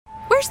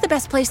the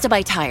best place to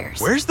buy tires?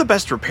 Where's the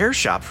best repair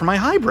shop for my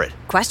hybrid?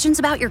 Questions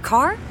about your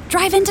car?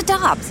 Drive into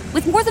Dobbs.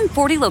 With more than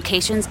 40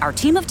 locations, our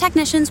team of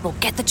technicians will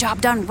get the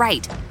job done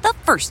right the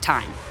first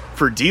time.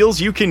 For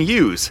deals you can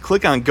use,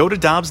 click on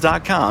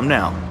GoToDobbs.com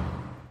now.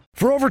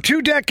 For over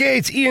 2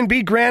 decades,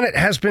 E&B Granite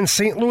has been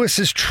St.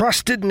 Louis's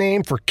trusted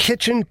name for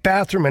kitchen,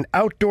 bathroom, and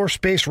outdoor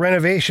space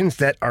renovations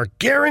that are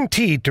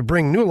guaranteed to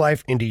bring new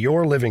life into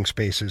your living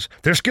spaces.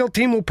 Their skilled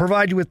team will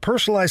provide you with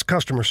personalized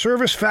customer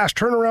service, fast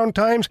turnaround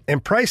times,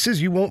 and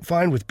prices you won't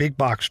find with big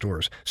box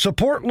stores.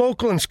 Support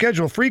local and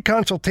schedule a free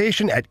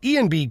consultation at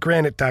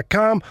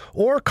enbgranite.com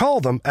or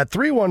call them at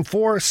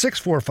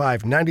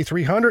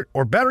 314-645-9300,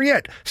 or better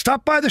yet,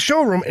 stop by the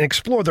showroom and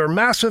explore their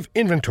massive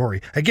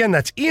inventory. Again,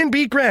 that's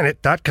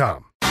enbgranite.com.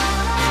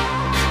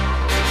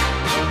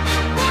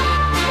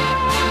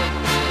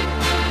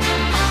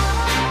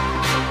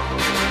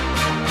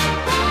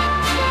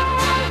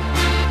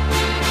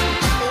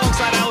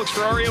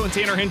 Ferrario and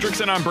Tanner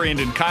Hendrickson, I'm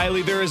Brandon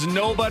Kiley. There is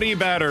nobody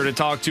better to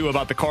talk to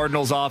about the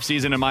Cardinals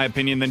offseason, in my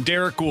opinion, than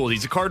Derek Gould.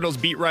 He's a Cardinals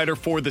beat writer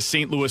for the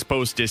St. Louis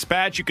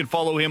Post-Dispatch. You can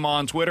follow him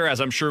on Twitter, as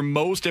I'm sure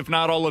most, if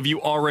not all of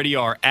you, already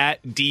are,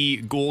 at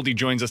DGould. He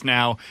joins us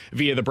now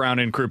via the Brown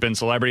and Crouppen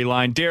Celebrity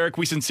Line. Derek,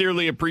 we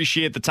sincerely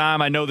appreciate the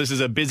time. I know this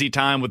is a busy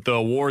time with the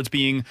awards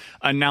being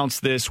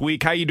announced this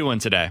week. How you doing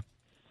today?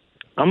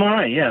 I'm all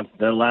right, yeah.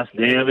 The last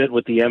day of it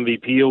with the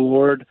MVP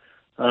award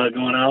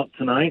going out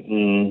tonight,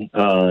 and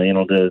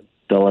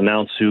they'll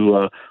announce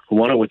who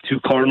won it with 2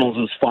 Cardinals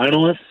as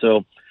finalists.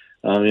 So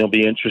it'll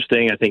be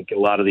interesting. I think a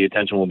lot of the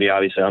attention will be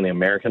obviously on the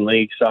American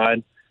League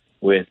side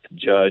with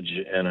Judge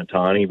and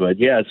Ohtani. But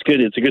yeah, it's good.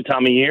 It's a good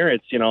time of year.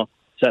 It's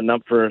setting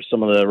up for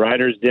some of the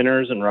writers'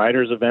 dinners and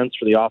writers' events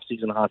for the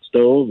off-season hot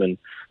stove, and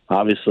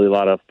obviously a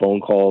lot of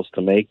phone calls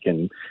to make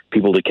and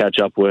people to catch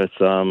up with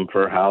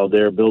for how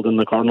they're building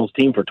the Cardinals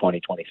team for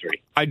 2023.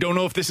 I don't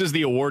know if this is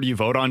the award you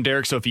vote on,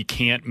 Derek, so if you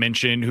can't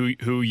mention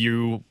who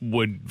you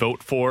would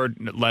vote for,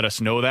 let us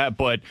know that.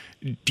 But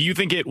do you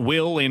think it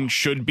will and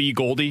should be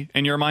Goldie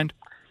in your mind?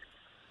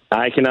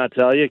 I cannot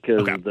tell you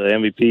because the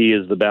MVP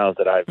is the ballot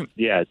that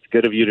it's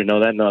good of you to know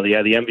that. No, the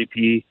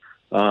MVP,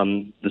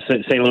 the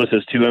St. Louis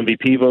has 2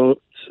 MVP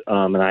votes,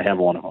 and I have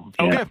one of them.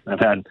 Okay. Yeah, I've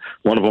had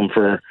one of them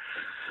for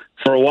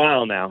a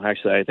while now.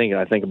 Actually, I think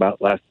about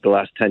the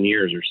last 10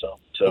 years or so.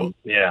 So,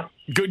 yeah.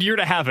 Good year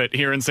to have it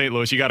here in St.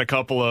 Louis. You got a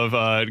couple of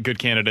good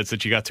candidates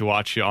that you got to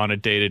watch on a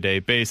day-to-day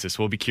basis.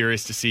 We'll be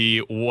curious to see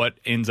what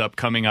ends up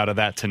coming out of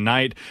that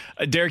tonight.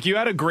 Derek, you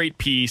had a great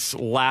piece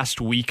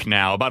last week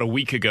now, about a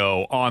week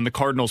ago, on the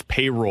Cardinals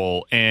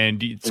payroll,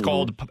 and it's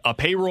called A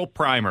Payroll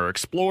Primer,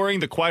 exploring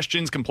the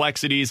questions,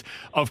 complexities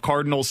of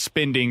Cardinals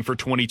spending for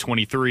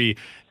 2023.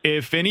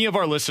 If any of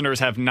our listeners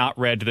have not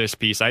read this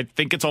piece, I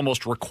think it's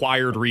almost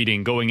required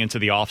reading going into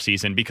the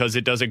offseason because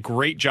it does a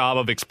great job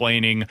of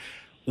explaining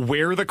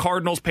where the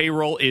Cardinals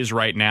payroll is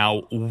right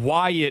now,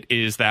 why it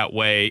is that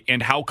way,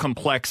 and how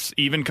complex,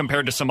 even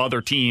compared to some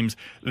other teams,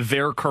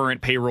 their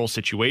current payroll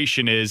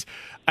situation is.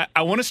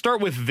 I want to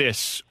start with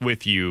this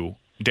with you,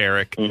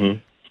 Derek. Mm-hmm.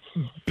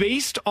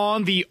 Based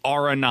on the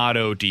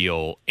Arenado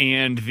deal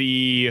and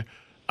the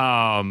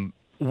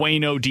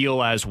Waino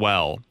deal as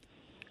well,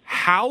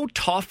 how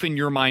tough in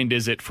your mind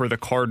is it for the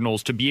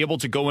Cardinals to be able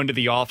to go into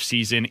the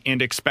offseason and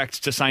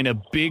expect to sign a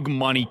big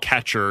money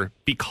catcher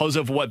because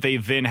of what they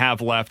then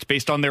have left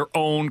based on their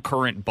own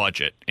current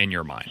budget in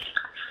your mind?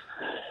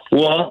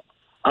 Well,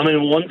 I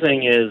mean, one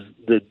thing is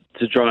to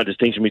draw a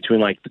distinction between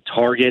like the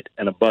target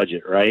and a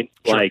budget, right?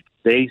 Sure. Like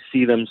they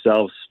see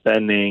themselves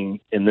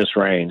spending in this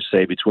range,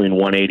 say between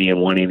 180 and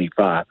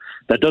 185.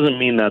 That doesn't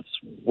mean that's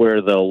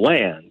where they'll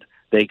land.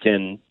 They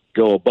can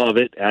go above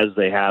it as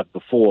they have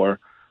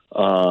before.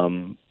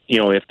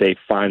 If they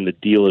find the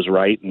deal is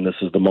right and this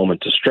is the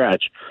moment to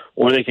stretch,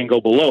 or they can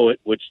go below it,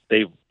 which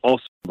they've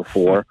also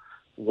before,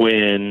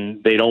 when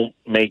they don't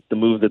make the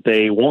move that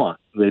they want.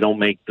 They don't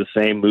make the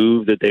same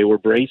move that they were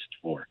braced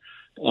for,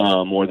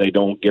 or they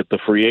don't get the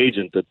free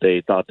agent that they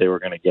thought they were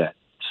going to get.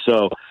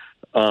 So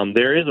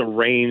there is a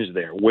range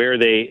there where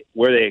they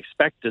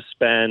expect to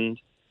spend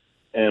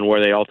and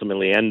where they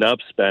ultimately end up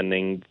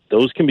spending.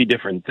 Those can be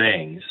different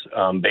things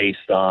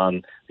based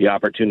on the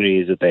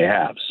opportunities that they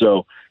have.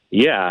 So,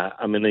 yeah,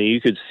 I mean,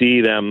 you could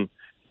see them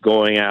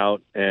going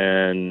out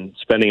and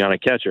spending on a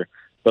catcher.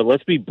 But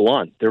let's be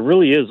blunt. There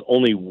really is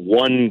only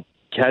one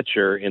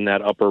catcher in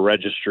that upper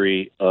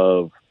registry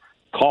of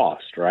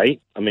cost,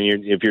 right? I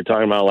mean, if you're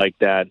talking about like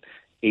that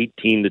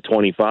 18 to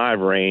 25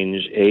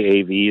 range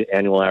AAV,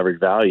 annual average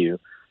value,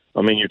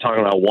 I mean, you're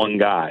talking about one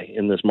guy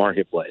in this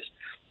marketplace.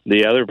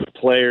 The other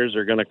players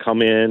are going to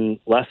come in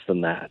less than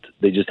that.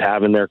 They just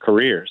have in their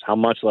careers. How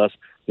much less,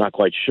 not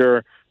quite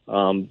sure.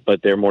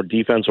 But they're more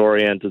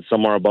defense-oriented.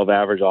 Some are above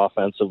average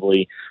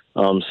offensively.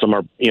 Some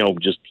are,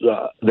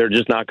 they're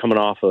just not coming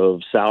off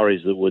of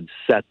salaries that would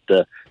set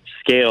the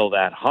scale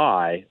that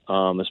high,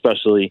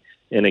 especially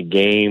in a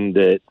game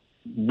that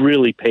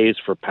really pays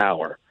for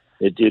power.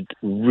 It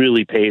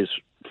really pays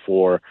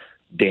for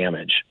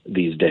damage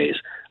these days.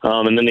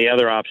 And then the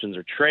other options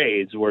are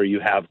trades where you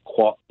have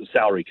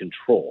salary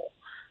control.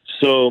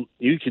 So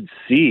you could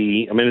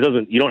see, I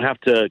mean, you don't have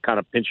to kind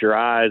of pinch your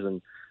eyes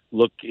and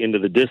look into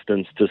the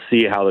distance to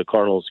see how the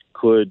Cardinals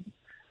could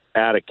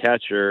add a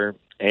catcher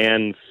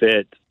and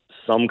fit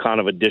some kind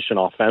of addition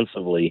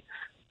offensively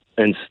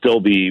and still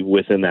be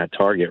within that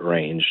target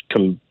range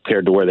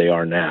compared to where they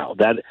are now.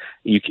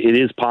 It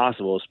is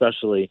possible,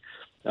 especially,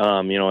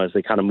 as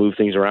they kind of move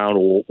things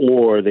around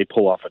or they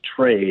pull off a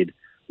trade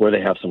where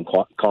they have some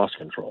cost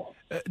control.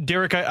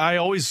 Derek, I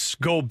always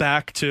go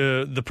back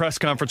to the press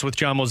conference with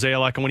John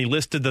Mozeliak and when he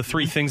listed the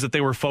three things that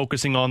they were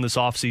focusing on this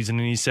offseason,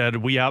 and he said,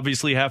 we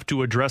obviously have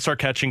to address our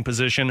catching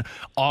position,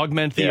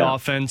 augment the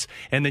offense,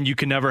 and then you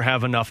can never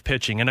have enough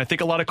pitching. And I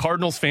think a lot of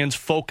Cardinals fans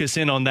focus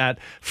in on that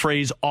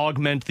phrase,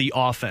 augment the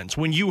offense.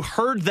 When you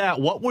heard that,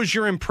 what was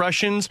your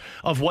impressions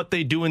of what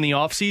they do in the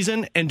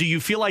offseason, and do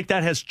you feel like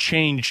that has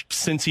changed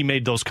since he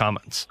made those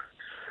comments?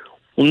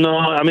 No,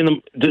 I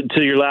mean,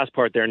 to your last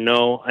part there,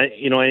 no. I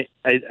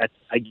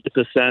get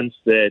the sense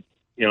that,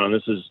 and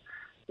this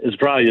is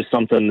probably just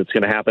something that's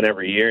going to happen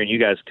every year, and you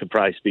guys could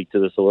probably speak to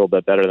this a little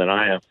bit better than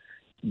I am.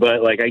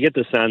 But, I get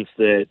the sense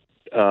that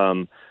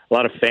a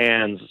lot of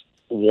fans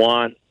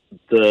want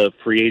the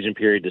free agent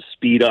period to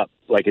speed up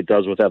like it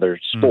does with other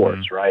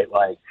sports, right?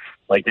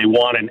 Like they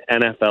want an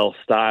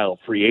NFL-style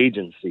free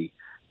agency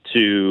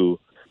to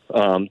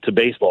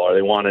baseball, or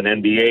they want an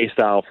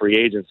NBA-style free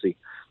agency.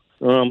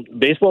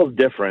 Baseball is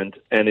different,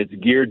 and it's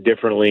geared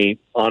differently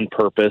on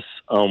purpose.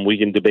 We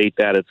can debate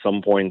that at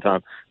some point in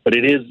time, but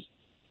it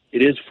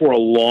is for a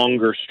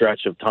longer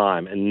stretch of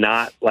time and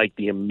not like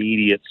the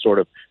immediate sort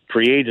of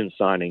free agent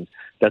signings.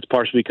 That's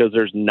partially because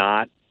there's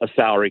not a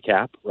salary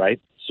cap,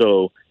 right?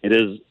 So it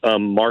is a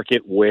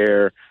market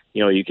where,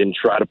 you can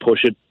try to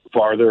push it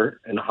farther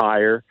and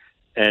higher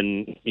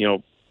and,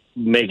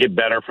 make it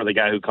better for the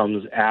guy who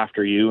comes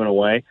after you in a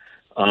way.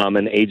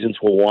 And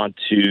agents will want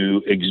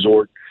to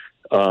exhort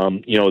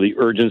the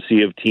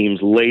urgency of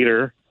teams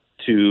later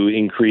to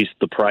increase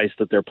the price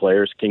that their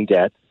players can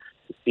get.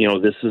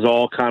 This is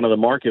all kind of the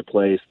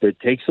marketplace that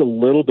takes a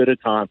little bit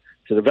of time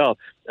to develop.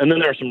 And then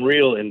there are some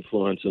real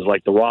influences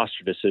like the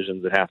roster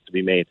decisions that have to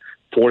be made,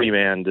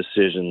 40-man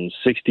decisions,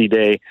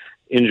 60-day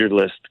injured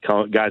list,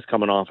 guys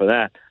coming off of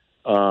that.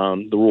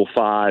 The Rule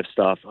 5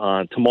 stuff.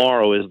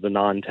 Tomorrow is the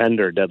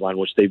non-tender deadline,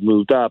 which they've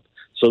moved up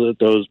so that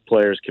those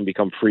players can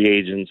become free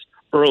agents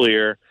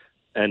earlier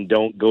and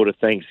don't go to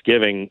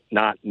Thanksgiving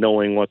not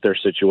knowing what their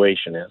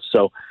situation is.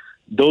 So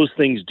those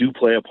things do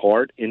play a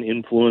part in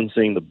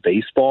influencing the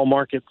baseball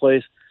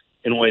marketplace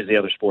in ways the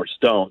other sports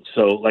don't.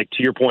 So,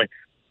 to your point,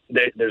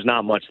 there's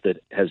not much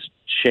that has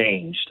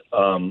changed.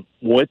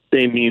 What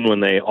they mean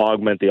when they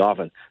augment the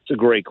offense, it's a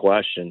great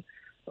question.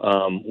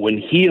 When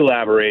he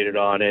elaborated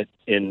on it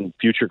in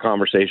future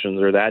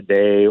conversations or that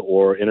day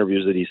or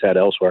interviews that he's had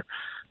elsewhere,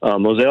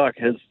 Mozeliak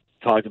has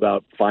talked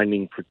about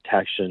finding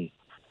protection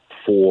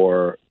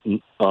for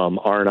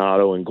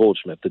Arenado and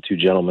Goldschmidt, the two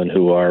gentlemen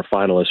who are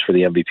finalists for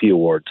the MVP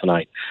award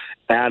tonight,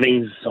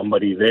 adding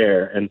somebody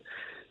there. And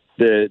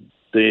the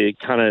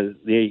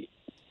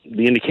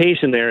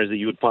indication there is that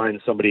you would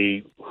find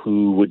somebody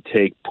who would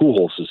take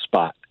Pujols'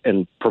 spot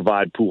and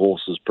provide Pujols'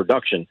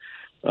 production.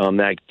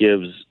 That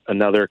gives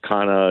another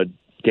kind of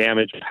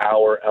damage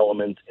power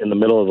element in the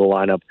middle of the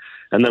lineup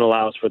and then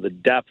allows for the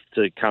depth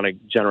to kind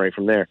of generate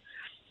from there.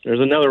 There's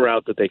another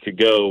route that they could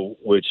go,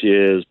 which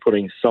is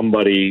putting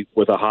somebody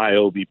with a high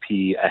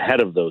OBP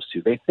ahead of those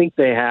two. They think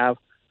they have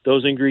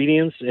those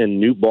ingredients in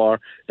Nootbaar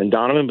and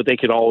Donovan, but they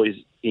could always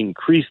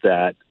increase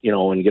that,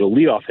 and get a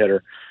leadoff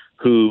hitter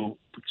who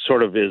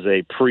sort of is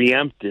a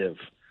preemptive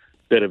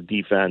bit of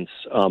defense,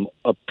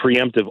 a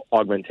preemptive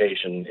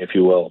augmentation, if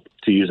you will,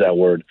 to use that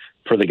word,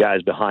 for the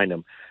guys behind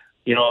him.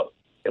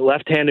 A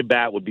left-handed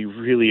bat would be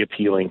really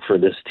appealing for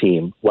this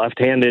team.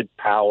 Left-handed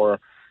power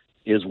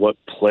is what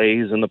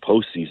plays in the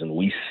postseason.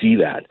 We see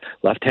that.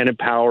 Left-handed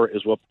power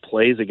is what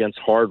plays against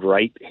hard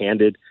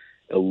right-handed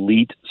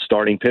elite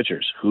starting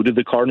pitchers. Who did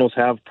the Cardinals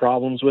have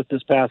problems with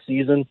this past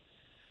season?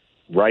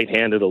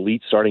 Right-handed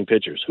elite starting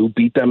pitchers. Who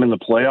beat them in the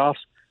playoffs?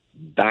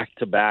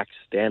 Back-to-back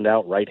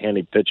standout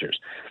right-handed pitchers.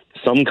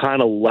 Some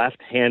kind of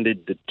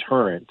left-handed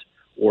deterrent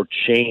or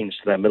change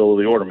to that middle of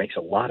the order makes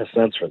a lot of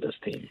sense for this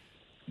team.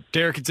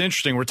 Derek, it's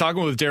interesting. We're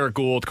talking with Derek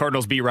Gould,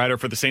 Cardinals beat writer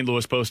for the St.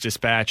 Louis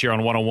Post-Dispatch here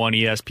on 101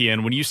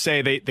 ESPN. When you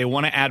say they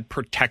want to add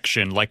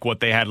protection like what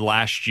they had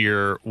last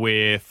year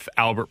with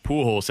Albert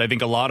Pujols, I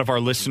think a lot of our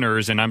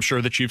listeners, and I'm sure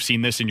that you've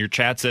seen this in your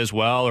chats as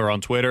well or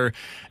on Twitter,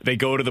 they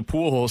go to the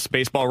Pujols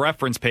baseball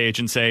reference page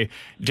and say,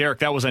 Derek,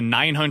 that was a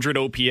 900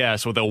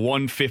 OPS with a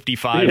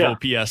 155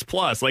 OPS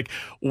plus.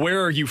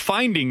 Where are you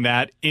finding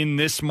that in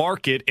this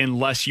market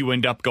unless you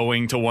end up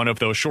going to one of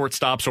those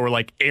shortstops or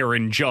like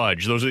Aaron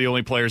Judge? Those are the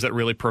only players that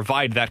really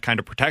provide that kind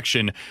of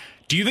protection.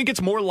 Do you think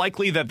it's more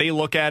likely that they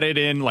look at it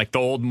in like the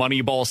old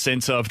Moneyball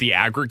sense of the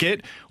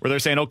aggregate, where they're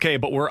saying, okay,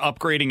 but we're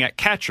upgrading at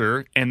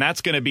catcher, and that's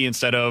going to be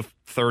instead of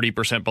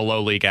 30%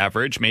 below league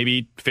average,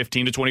 maybe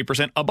 15 to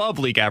 20% above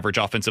league average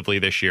offensively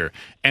this year.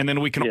 And then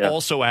we can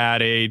also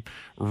add a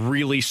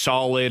really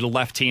solid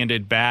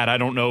left-handed bat. I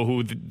don't know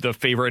who the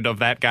favorite of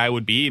that guy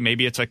would be.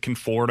 Maybe it's a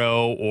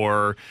Conforto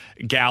or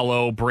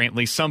Gallo,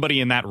 Brantley, somebody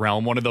in that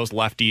realm, one of those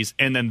lefties.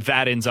 And then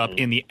that ends up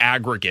in the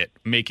aggregate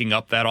making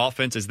up that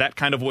offense. Is that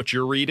kind of what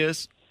your read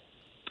is?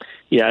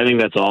 Yeah, I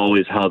think that's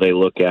always how they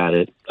look at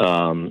it,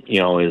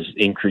 is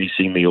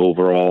increasing the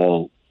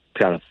overall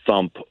kind of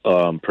thump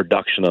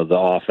production of the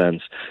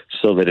offense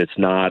so that it's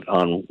not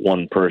on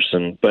one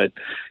person. But,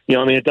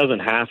 it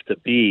doesn't have to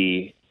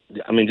be,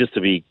 just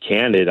to be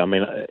candid,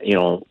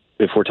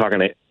 if we're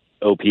talking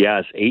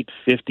OPS,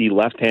 850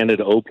 left-handed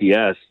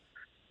OPS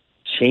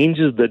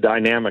changes the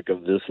dynamic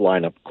of this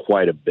lineup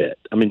quite a bit.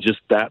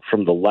 Just that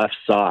from the left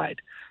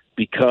side,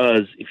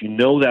 because if you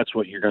know that's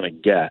what you're going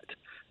to get,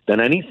 then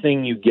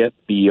anything you get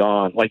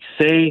beyond, like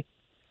say,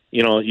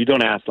 you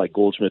don't ask like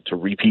Goldschmidt to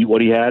repeat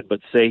what he had, but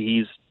say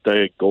he's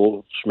the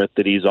Goldschmidt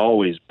that he's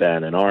always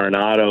been, and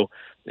Arenado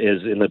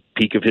is in the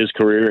peak of his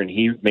career and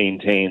he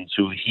maintains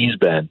who he's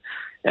been.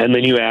 And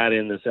then you add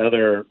in this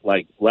other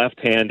like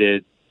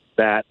left-handed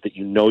bat that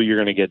you're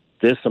going to get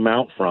this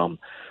amount from.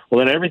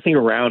 Well, then everything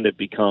around it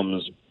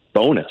becomes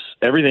bonus.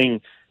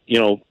 Everything,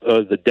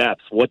 the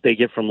depth, what they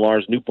get from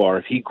Lars Nootbaar,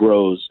 if he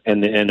grows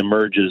and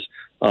emerges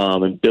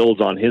and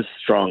builds on his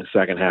strong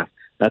second half,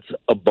 that's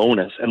a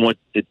bonus. And what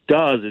it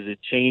does is it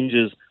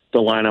changes the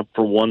lineup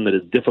from one that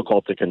is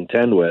difficult to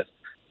contend with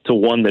to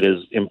one that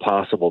is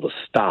impossible to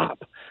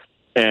stop.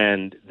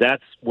 And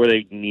that's where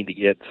they need to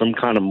get some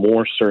kind of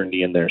more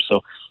certainty in there.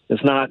 So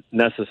it's not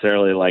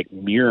necessarily like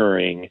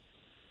literally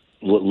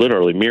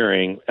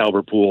mirroring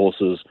Albert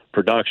Pujols'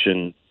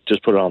 production,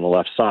 just put it on the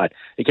left side.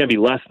 It can be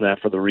less than that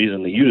for the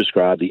reason that you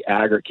described, the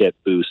aggregate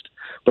boost,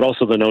 but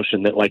also the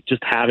notion that like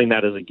just having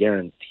that as a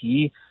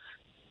guarantee,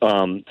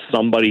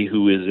 somebody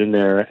who is in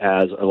there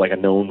as like a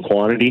known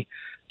quantity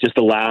just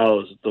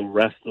allows the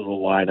rest of the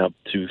lineup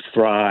to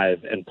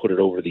thrive and put it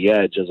over the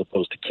edge as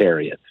opposed to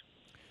carry it.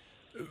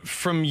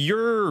 From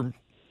your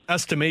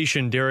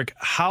estimation, Derek,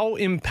 how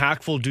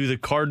impactful do the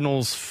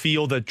Cardinals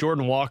feel that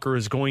Jordan Walker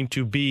is going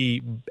to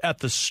be at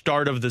the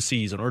start of the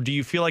season? Or do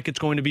you feel like it's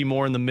going to be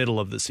more in the middle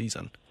of the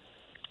season?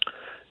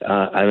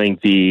 I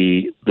think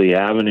the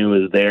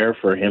avenue is there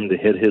for him to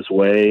hit his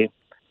way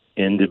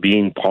into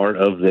being part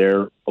of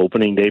their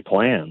opening day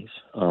plans.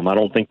 I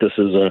don't think this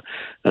is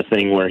a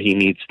thing where he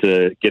needs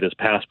to get his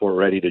passport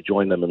ready to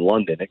join them in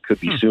London. It could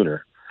be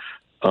sooner.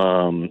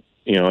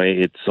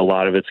 It's a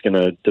lot of it's going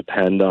to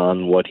depend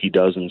on what he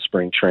does in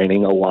spring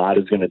training. A lot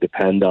is going to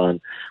depend on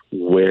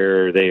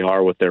where they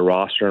are with their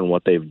roster and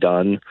what they've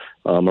done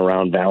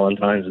around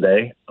Valentine's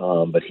Day.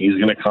 But he's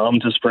going to come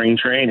to spring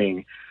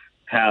training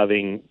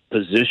having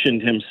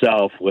positioned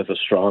himself with a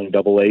strong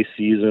AA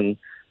season,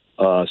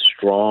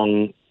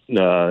 strong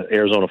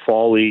Arizona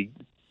Fall League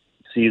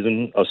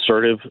season,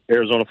 assertive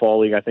Arizona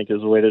Fall League, I think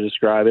is the way to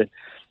describe it,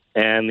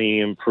 and the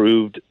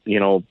improved,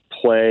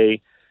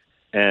 play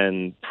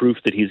and proof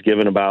that he's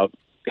given about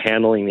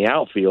handling the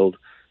outfield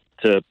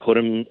to put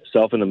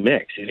himself in the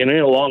mix. He's going to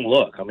need a long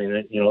look.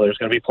 There's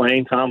going to be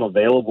playing time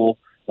available,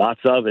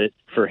 lots of it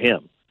for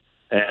him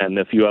and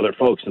a few other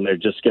folks, and they're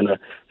just going to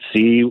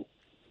see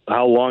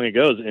how long it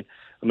goes.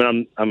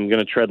 I'm going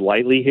to tread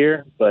lightly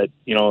here, but,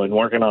 in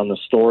working on the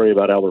story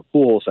about Albert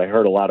Pujols, I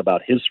heard a lot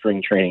about his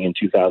spring training in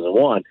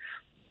 2001.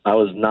 I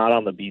was not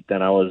on the beat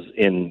then. I was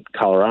in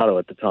Colorado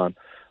at the time.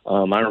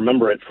 I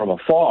remember it from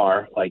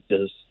afar, like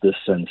this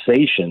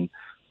sensation.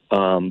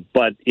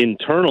 But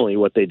internally,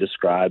 what they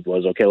described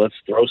was, okay, let's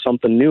throw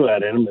something new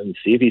at him and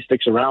see if he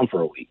sticks around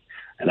for a week.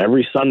 And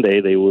every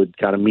Sunday, they would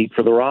kind of meet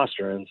for the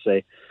roster and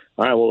say,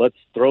 all right, well, let's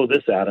throw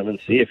this at him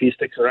and see if he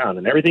sticks around.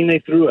 And everything they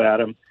threw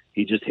at him,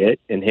 he just hit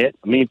and hit.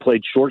 He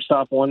played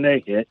shortstop one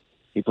day, hit.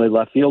 He played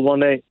left field one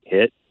day,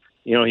 hit.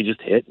 He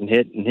just hit and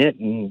hit and hit.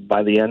 And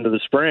by the end of the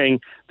spring,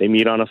 they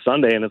meet on a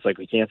Sunday, and it's like,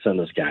 we can't send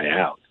this guy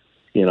out,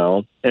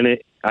 And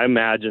I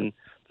imagine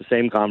the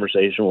same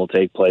conversation will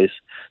take place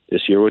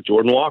this year with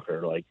Jordan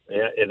Walker. Like,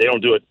 they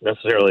don't do it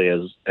necessarily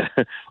as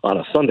on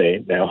a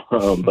Sunday now,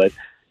 but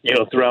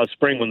throughout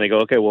spring when they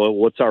go, okay, well,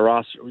 what's our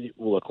roster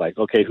look like?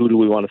 Okay, who do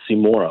we want to see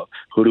more of?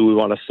 Who do we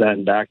want to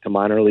send back to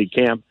minor league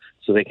camp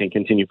so they can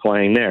continue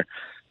playing there?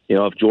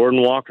 If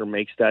Jordan Walker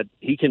makes that,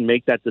 he can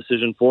make that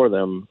decision for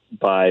them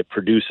by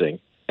producing,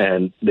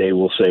 and they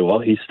will say, well,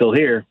 he's still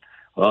here.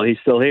 Well, he's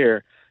still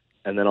here.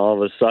 And then all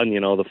of a sudden,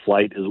 the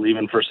flight is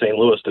leaving for St.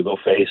 Louis to go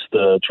face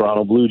the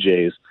Toronto Blue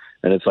Jays.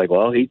 And it's like,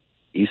 well,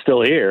 he's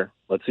still here.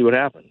 Let's see what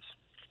happens.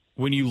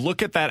 When you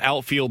look at that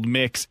outfield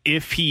mix,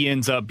 if he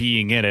ends up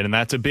being in it, and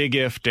that's a big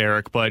if,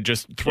 Derek, but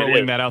just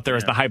throwing that out there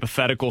as the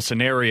hypothetical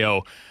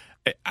scenario,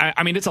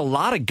 it's a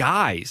lot of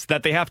guys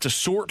that they have to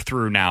sort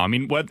through now.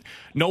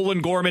 Nolan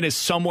Gorman is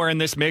somewhere in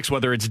this mix,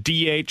 whether it's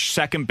DH,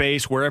 second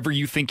base, wherever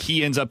you think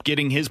he ends up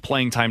getting his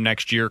playing time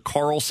next year.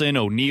 Carlson,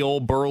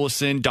 O'Neill,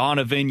 Burleson,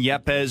 Donovan,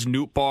 Yepez,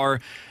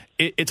 Nootbaar.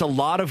 It's a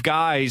lot of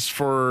guys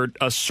for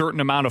a certain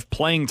amount of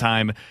playing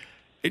time.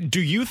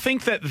 Do you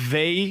think that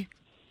they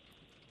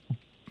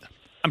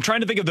I'm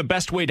trying to think of the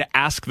best way to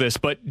ask this,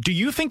 but do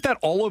you think that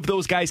all of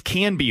those guys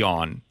can be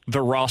on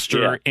the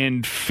roster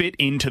and fit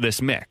into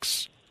this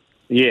mix?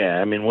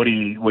 Yeah, I mean, what are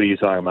you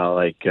talking about?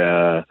 Like,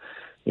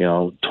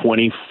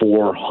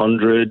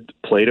 2,400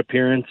 plate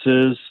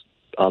appearances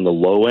on the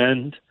low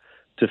end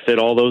to fit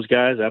all those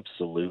guys?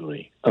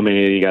 Absolutely. I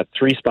mean, you got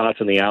 3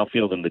 spots in the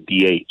outfield and the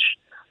DH,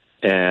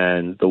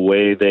 and the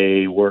way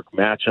they work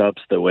matchups,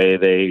 the way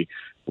they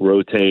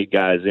rotate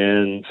guys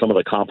in, some of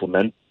the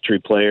complementary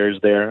players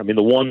there. I mean,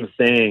 the one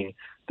thing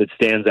that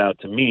stands out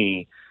to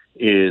me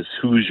is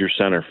who's your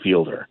center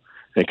fielder,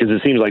 because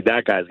it seems like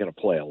that guy's going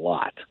to play a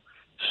lot.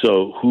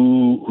 So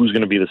who's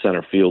going to be the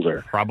center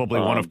fielder? Probably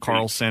one of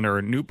Carlson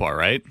or Nootbaar,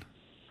 right?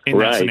 In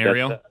that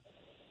scenario?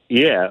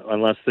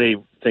 Unless they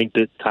think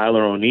that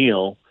Tyler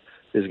O'Neill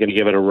is going to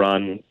give it a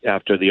run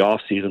after the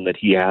offseason that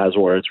he has,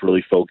 where it's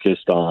really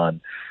focused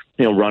on,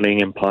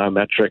 running and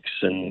plyometrics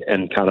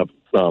and kind of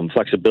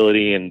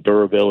flexibility and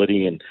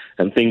durability and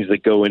things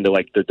that go into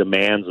like the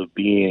demands of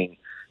being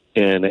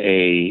in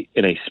a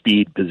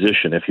speed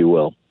position, if you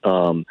will.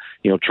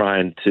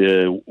 Trying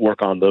to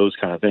work on those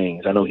kind of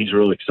things. I know he's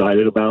really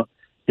excited about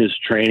his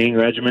training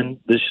regimen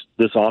this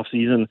off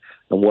season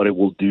and what it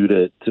will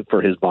do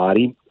for his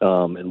body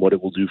and what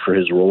it will do for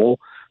his role.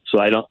 So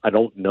I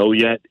don't know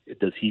yet.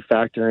 Does he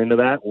factor into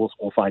that?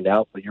 We'll find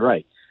out. But you're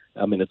right.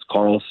 I mean, it's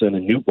Carlson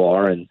and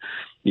Nootbaar, and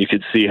you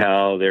could see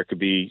how there could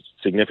be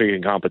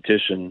significant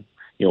competition,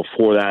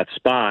 for that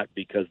spot,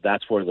 because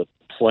that's where the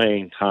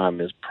playing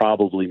time is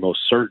probably most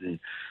certain.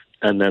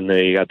 And then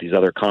they got these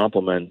other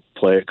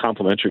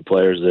complementary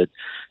players that,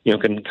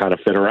 can kind of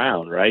fit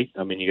around, right?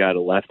 I mean, you got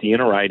a lefty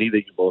and a righty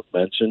that you both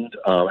mentioned.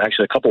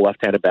 Actually, a couple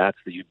left-handed bats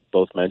that you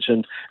both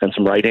mentioned, and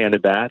some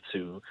right-handed bats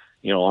who,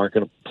 aren't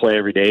going to play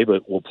every day,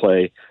 but will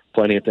play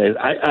plenty of days.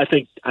 I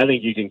think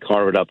you can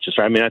carve it up just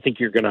right. I mean, I think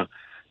you're going to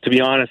be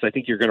honest, I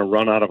think you're going to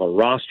run out of a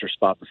roster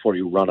spot before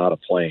you run out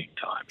of playing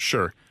time.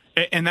 Sure.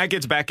 And that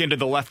gets back into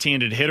the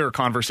left-handed hitter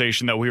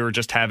conversation that we were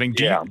just having.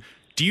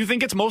 Do you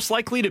think it's most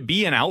likely to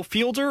be an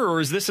outfielder, or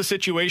is this a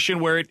situation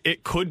where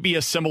it could be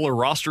a similar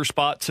roster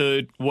spot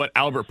to what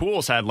Albert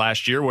Pujols had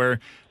last year,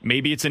 where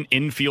maybe it's an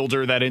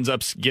infielder that ends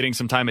up getting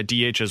some time at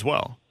DH as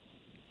well?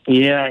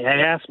 Yeah, I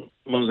asked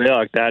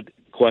Mozeliak that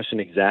question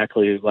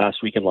exactly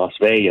last week in Las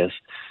Vegas,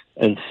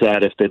 and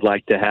said if they'd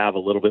like to have a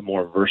little bit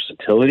more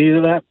versatility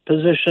to that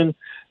position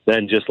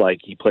than just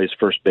like he plays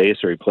first base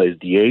or he plays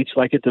DH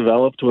like it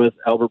developed with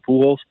Albert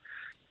Pujols.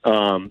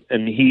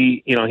 And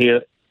he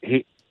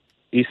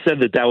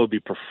said that would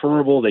be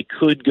preferable. They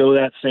could go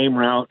that same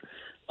route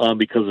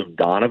because of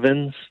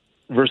Donovan's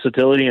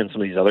versatility and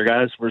some of these other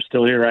guys'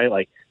 versatility, right?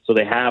 Like, so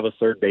they have a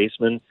third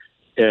baseman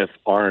if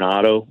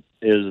Arenado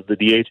is the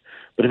DH.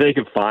 But if they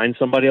can find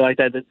somebody like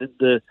that,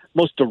 the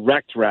most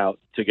direct route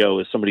to go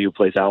is somebody who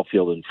plays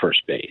outfield and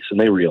first base, and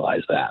they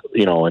realize that,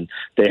 and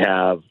they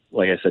have,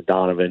 like I said,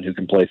 Donovan who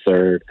can play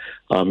third.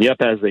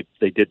 Yepes,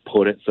 they did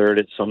put at third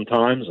at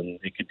sometimes, and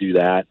they could do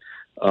that.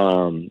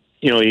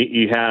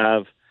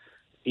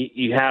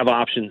 You have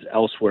options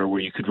elsewhere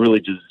where you could really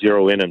just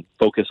zero in and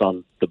focus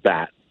on the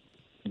bat.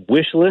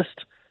 Wish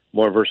list,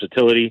 more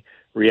versatility.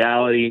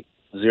 Reality,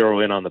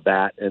 zero in on the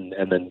bat, and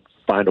then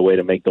find a way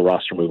to make the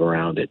roster move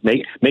around it.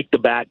 Make the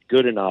bat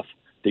good enough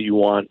that you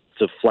want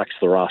to flex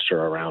the roster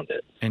around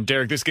it. And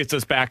Derek, this gets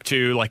us back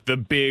to like the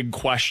big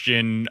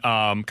question,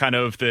 kind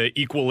of the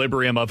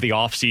equilibrium of the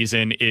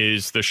offseason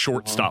is the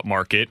shortstop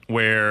market,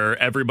 where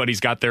everybody's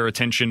got their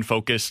attention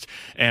focused.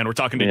 And we're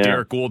talking to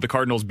Derek Gould, the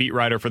Cardinals beat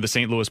writer for the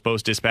St. Louis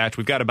Post-Dispatch.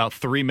 We've got about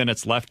 3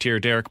 minutes left here,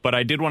 Derek, but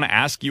I did want to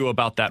ask you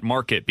about that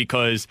market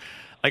because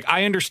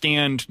I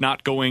understand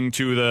not going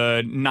to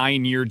the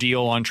 9-year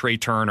deal on Trey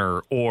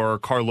Turner or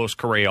Carlos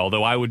Correa,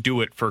 although I would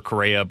do it for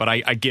Correa, but I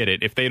get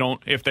it. If they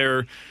don't have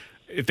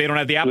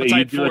the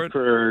appetite for it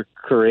for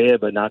Correa,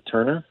 but not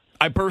Turner?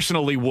 I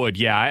personally would,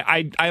 yeah.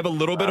 I have a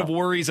little bit of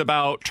worries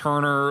about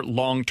Turner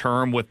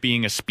long-term with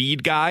being a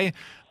speed guy,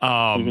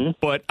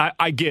 but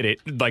I get it.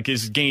 Like,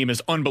 his game is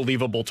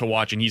unbelievable to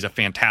watch, and he's a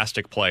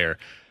fantastic player.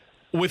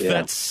 With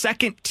that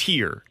second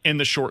tier in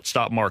the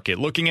shortstop market,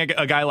 looking at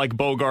a guy like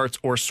Bogaerts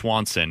or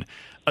Swanson,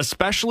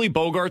 especially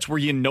Bogaerts, where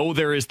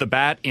there is the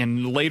bat,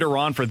 and later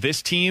on for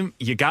this team,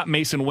 you got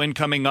Mason Wynn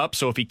coming up,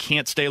 so if he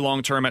can't stay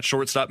long-term at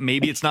shortstop,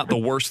 maybe it's not the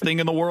worst thing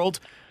in the world.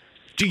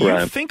 Do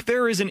you think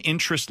there is an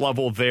interest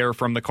level there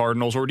from the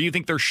Cardinals, or do you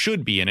think there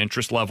should be an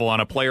interest level on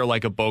a player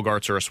like a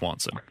Bogaerts or a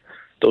Swanson?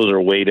 Those are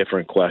way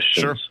different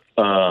questions.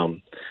 Sure.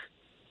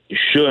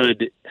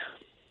 Should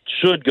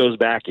goes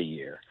back a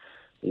year.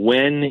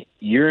 When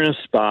you're in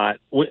a spot,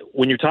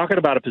 when you're talking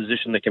about a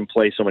position that can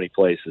play so many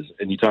places,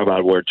 and you talk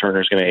about where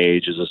Turner's going to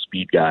age as a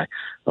speed guy,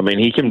 I mean,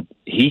 he can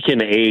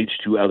age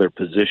to other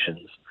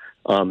positions,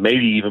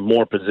 maybe even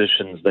more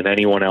positions than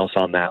anyone else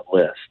on that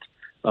list,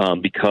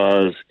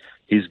 because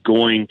he's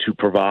going to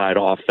provide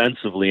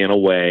offensively in a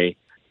way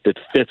that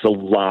fits a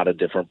lot of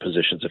different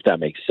positions, if that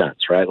makes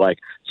sense, right? Like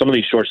some of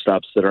these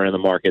shortstops that are in the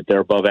market,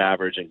 they're above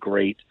average and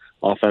great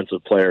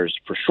offensive players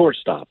for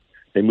shortstop.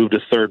 They move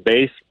to third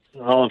base.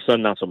 All of a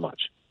sudden, not so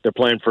much. They're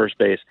playing first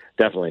base,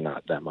 definitely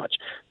not that much.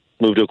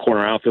 move to a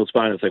corner outfield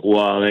spot, and it's like,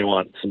 well, they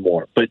want some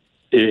more. But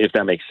if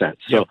that makes sense.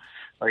 So,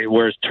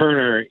 whereas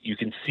Turner, you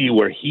can see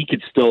where he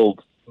could still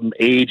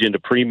age into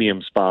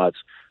premium spots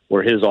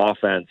where his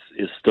offense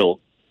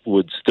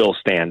would still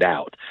stand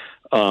out.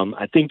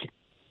 I think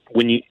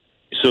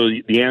so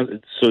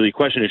the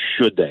question is,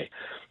 should they?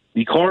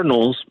 The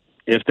Cardinals,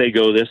 if they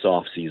go this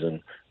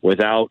offseason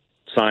without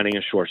signing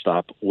a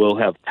shortstop, will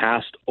have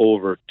passed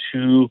over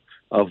two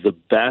of the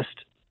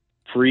best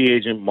free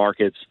agent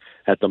markets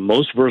at the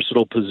most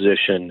versatile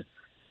position,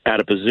 at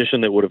a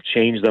position that would have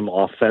changed them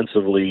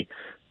offensively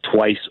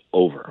twice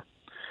over.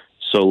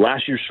 So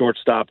last year's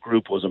shortstop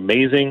group was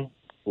amazing,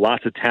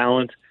 lots of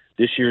talent.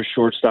 This year's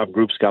shortstop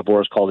group, Scott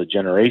Boras called it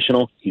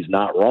generational. He's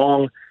not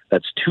wrong.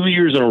 That's 2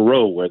 years in a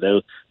row where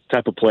those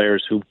type of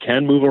players who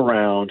can move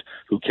around,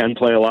 who can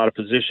play a lot of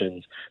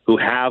positions, who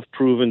have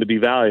proven to be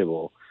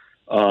valuable,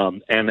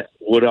 and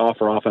would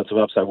offer offensive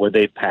upside, where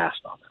they've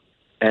passed on them.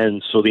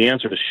 And so the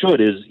answer to should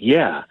is,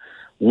 yeah.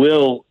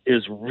 Will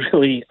is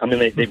really,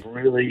 they've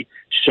really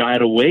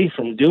shied away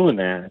from doing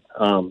that.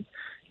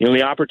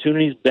 The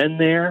opportunity's been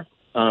there.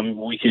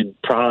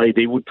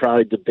 They would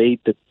probably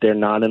debate that they're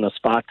not in a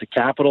spot to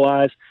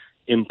capitalize,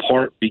 in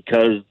part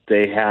because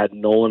they had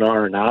Nolan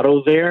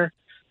Arenado there.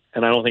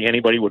 And I don't think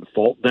anybody would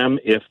fault them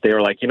if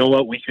they're like, you know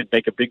what, we could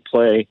make a big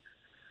play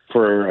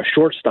for a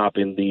shortstop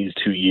in these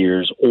 2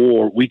 years,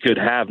 or we could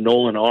have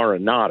Nolan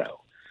Arenado.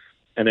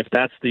 And if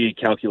that's the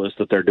calculus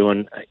that they're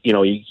doing,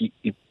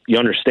 you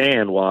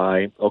understand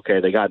why, okay,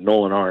 they got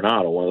Nolan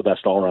Arenado, one of the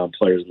best all-around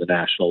players in the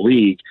National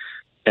League,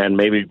 and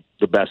maybe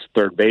the best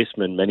third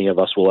baseman many of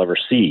us will ever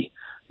see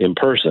in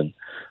person.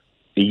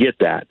 You get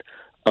that.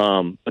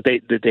 But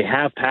they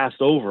have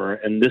passed over,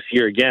 and this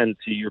year, again,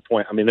 to your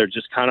point, they're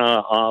just kind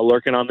of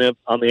lurking on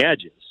the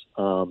edges.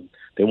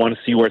 They want to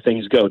see where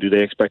things go. Do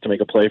they expect to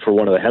make a play for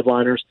one of the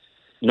headliners?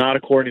 Not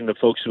according to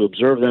folks who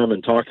observe them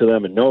and talk to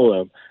them and know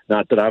them,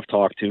 not that I've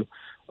talked to.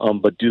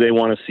 But do they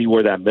want to see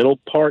where that middle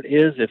part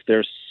is? If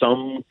there's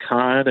some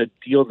kind of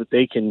deal that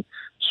they can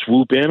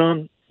swoop in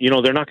on,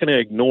 they're not going to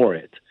ignore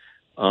it.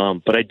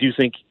 But I do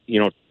think,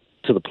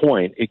 to the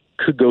point, it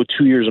could go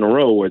 2 years in a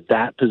row where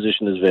that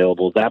position is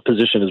available, that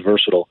position is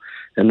versatile,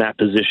 and that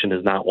position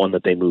is not one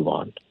that they move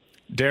on.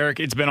 Derek,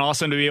 it's been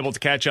awesome to be able to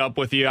catch up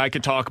with you. I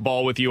could talk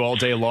ball with you all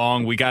day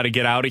long. We got to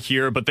get out of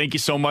here, but thank you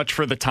so much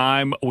for the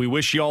time. We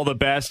wish you all the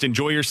best.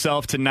 Enjoy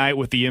yourself tonight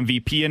with the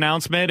MVP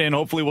announcement, and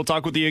hopefully we'll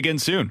talk with you again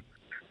soon.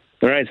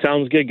 All right,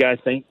 sounds good, guys.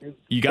 Thank you.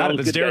 You got it.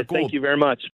 That's Derek Gould. Thank you very much.